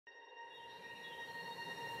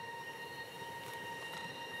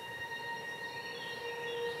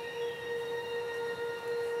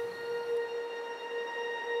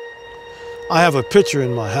I have a picture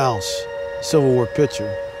in my house, a Civil War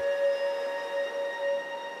picture.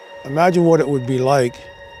 Imagine what it would be like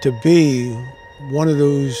to be one of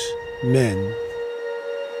those men.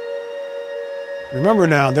 Remember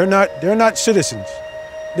now, they're not citizens.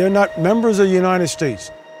 They're not members of the United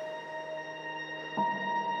States.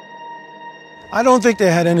 I don't think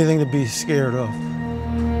they had anything to be scared of.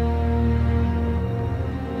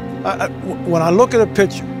 When I look at a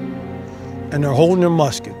picture and they're holding their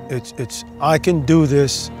musket, it's I can do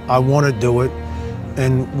this, I want to do it,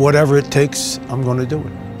 and whatever it takes, I'm going to do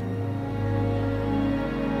it.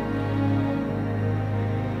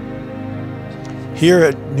 Here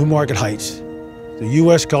at New Market Heights, the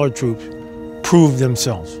U.S. colored troops proved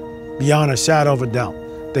themselves. Beyond a shadow of a doubt,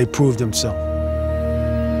 they proved themselves.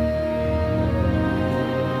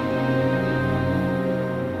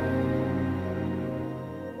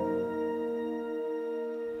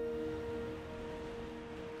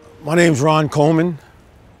 My name's Ron Coleman,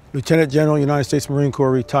 Lieutenant General, United States Marine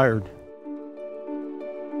Corps, retired.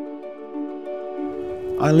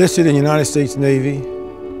 I enlisted in the United States Navy,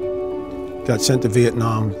 got sent to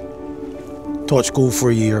Vietnam, taught school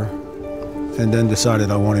for a year, and then decided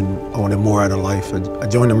I wanted more out of life. I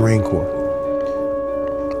joined the Marine Corps.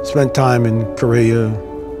 Spent time in Korea,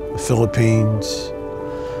 the Philippines.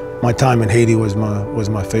 My time in Haiti was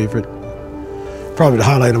my favorite. Probably the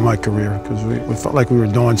highlight of my career, because we felt like we were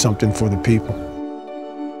doing something for the people.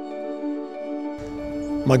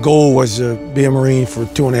 My goal was to be a Marine for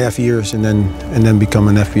 2.5 years and then become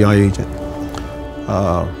an FBI agent.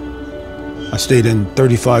 I stayed in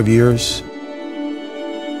 35 years.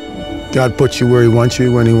 God puts you where He wants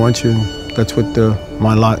you, when He wants you. That's what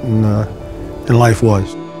my lot in life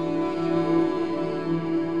was.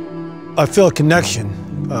 I feel a connection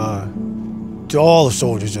to all the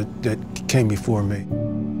soldiers that came before me.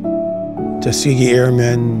 Tuskegee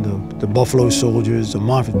Airmen, the Buffalo Soldiers, the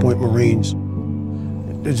Montford Point Marines.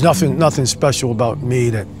 There's nothing special about me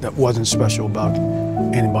that wasn't special about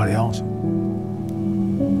anybody else.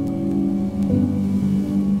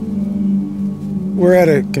 We're at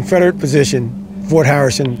a Confederate position, Fort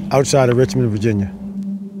Harrison, outside of Richmond, Virginia.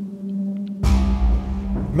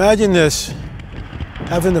 Imagine this,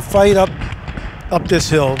 having to fight up this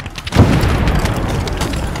hill.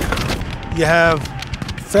 You have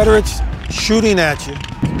Confederates shooting at you.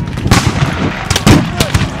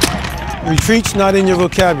 Retreat's not in your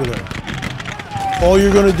vocabulary. All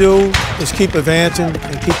you're going to do is keep advancing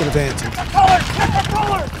and keep advancing.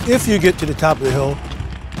 If you get to the top of the hill,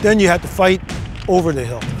 then you have to fight over the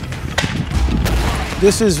hill.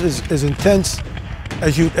 This is as intense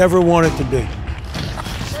as you'd ever want it to be.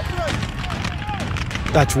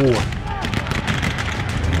 That's war.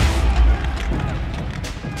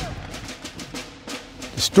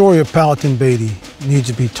 The story of Powhatan Beatty needs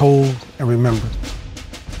to be told and remembered.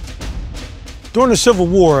 During the Civil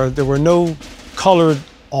War, there were no colored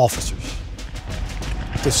officers.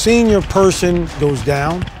 If the senior person goes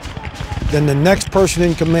down, then the next person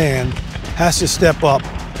in command has to step up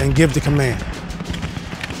and give the command.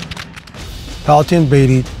 Powhatan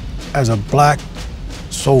Beatty, as a black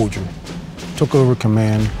soldier, took over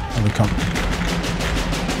command of the company.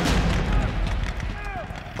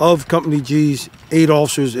 Of Company G's 8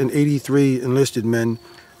 officers and 83 enlisted men,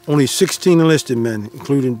 only 16 enlisted men,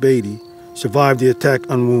 including Beatty, survived the attack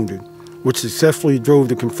unwounded, which successfully drove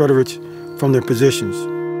the Confederates from their positions.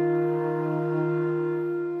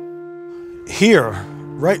 Here,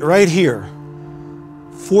 right here,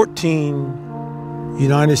 14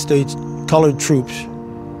 United States colored troops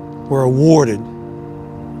were awarded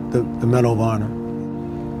the Medal of Honor,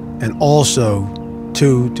 and also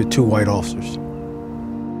two white officers.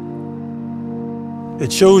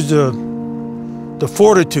 It shows the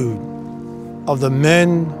fortitude of the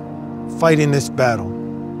men fighting this battle.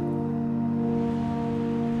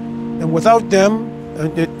 And without them,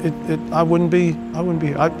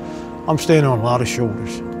 I'm standing on a lot of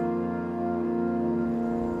shoulders.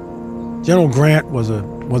 General Grant was a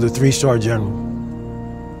 3-star general.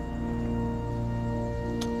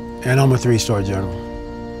 And I'm a 3-star general.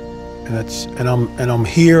 And I'm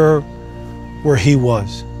here where he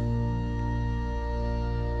was.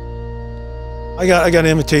 I got an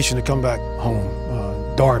invitation to come back home,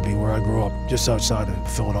 Darby, where I grew up, just outside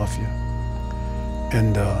of Philadelphia.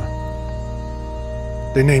 And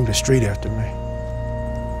they named a street after me.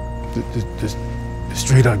 The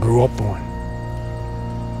street I grew up on.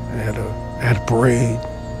 They had a parade.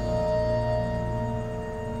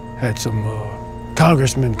 Had some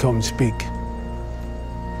congressmen come speak.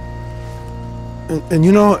 And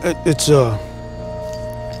you know,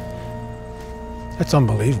 that's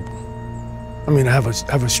unbelievable. I mean, have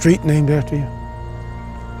a street named after you.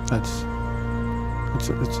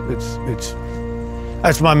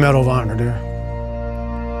 That's my Medal of Honor there.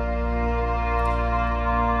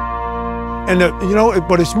 And you know,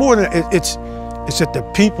 but it's more than it's that the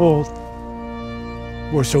people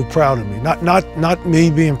were so proud of me. Not me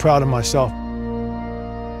being proud of myself.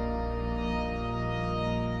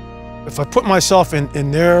 If I put myself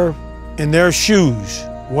in their shoes,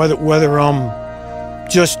 whether I'm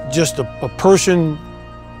just a person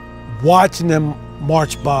watching them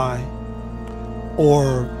march by,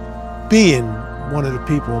 or being one of the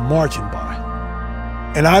people marching by,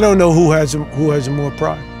 and I don't know who has more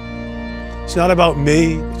pride. It's not about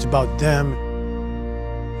me; it's about them,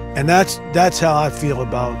 and that's how I feel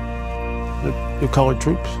about the colored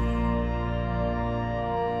troops.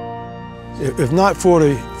 If not for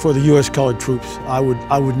the U.S. colored troops, I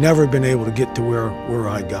would never have been able to get to where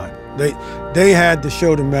I got. They had to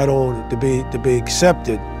show the medal to be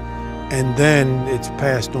accepted, and then it's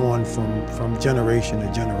passed on from generation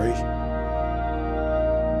to generation.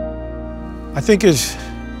 I think it's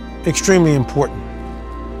extremely important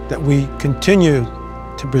that we continue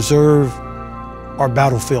to preserve our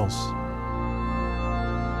battlefields.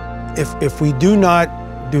 If we do not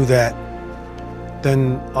do that,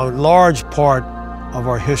 then a large part of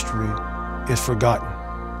our history is forgotten.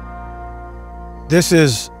 This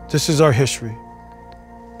is our history.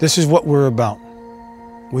 This is what we're about.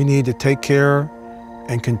 We need to take care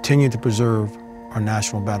and continue to preserve our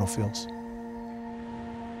national battlefields.